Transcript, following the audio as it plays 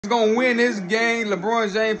going to win this game.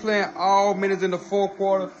 LeBron James playing all minutes in the fourth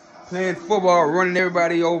quarter, playing football, running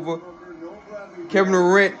everybody over. Kevin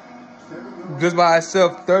Durant, just by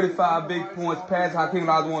himself, 35 big points, past Hakeem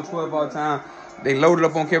Olajuwon 12 all time. They loaded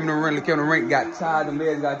up on Kevin Durant. Kevin Durant got tired. The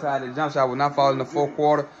legs got tired. The jump shot was not falling in the fourth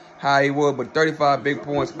quarter how he was, but 35 big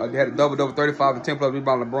points. They had a double-double, 35 and 10 plus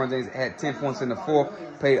rebound. LeBron James had 10 points in the fourth.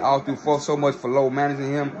 Played all through fourth. So much for low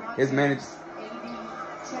managing him. His managed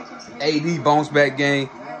AD bounce back game.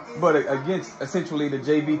 But against essentially the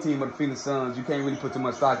JV team of the Phoenix Suns, you can't really put too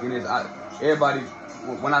much stock in this. Everybody,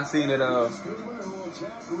 when I seen it,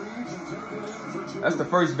 that's the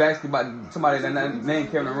first basketball somebody that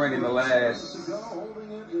named Kevin Durant in the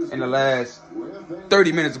last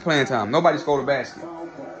 30 minutes of playing time. Nobody scored a basket.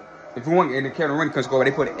 If you want, and the Kevin Durant couldn't score,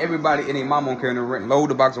 they put everybody in their mama on Kevin Durant, load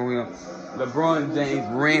the box on him. LeBron James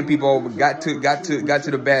ran people over, got to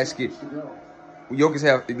the basket. What's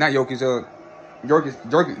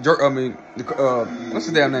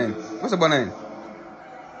his damn name? What's the boy name?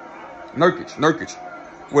 Nurkic.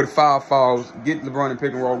 With 5 fouls, get LeBron in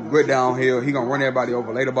pick and roll, good downhill. He gonna run everybody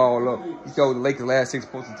over, lay the ball up. He showed the Lakers last 6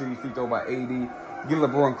 points until he feet over by AD. Give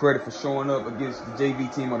LeBron credit for showing up against the JV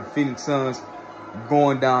team of the Phoenix Suns,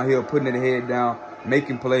 going downhill, putting their head down,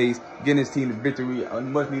 making plays, getting his team the victory.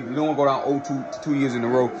 Much needed. You don't want to go down 0-2 2 years in a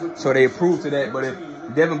row. So they approved to that. But if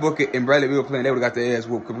Devin Booker and Bradley Beal playing, they would have got their ass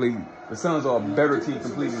whooped completely. The Suns are a better team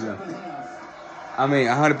completely than them. I mean,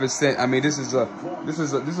 100%. I mean, this is a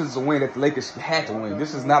win that the Lakers had to win.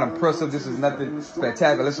 This is not impressive. This is nothing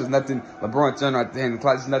spectacular. This is nothing LeBron turned out the hand of the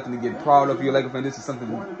clock. This is nothing to get proud of. You're a Lakers fan. This is something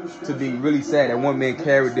to be really sad that one man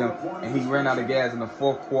carried them and he ran out of gas in the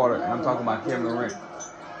fourth quarter. And I'm talking about Kevin Durant.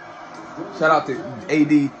 Shout out to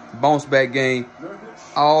AD, bounce back game.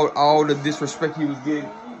 All the disrespect he was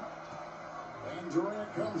getting.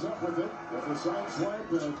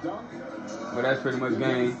 But that's pretty much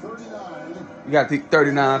game. You got to take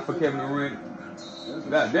 39 for Kevin Durant.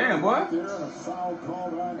 God damn, boy.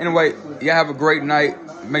 Anyway, y'all have a great night.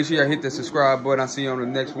 Make sure y'all hit the subscribe button. I'll see you on the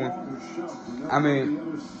next one.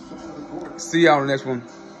 See y'all on the next one.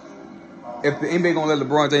 If the NBA gonna let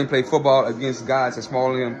LeBron James play football against guys that's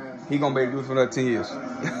smaller than him, he gonna be able to do it for another 10 years.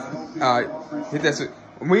 All right, hit that.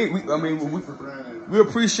 We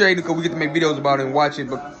appreciate it because we get to make videos about it and watch it,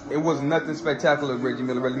 but it was nothing spectacular. Reggie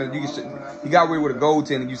Miller, he got away with a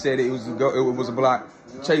goaltender, and you said it was a block,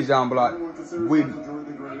 chase down block.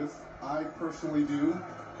 I personally do.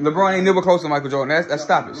 LeBron ain't never close to Michael Jordan.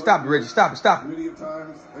 Stop it, Reggie. Stop it.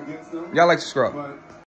 Y'all like to subscribe.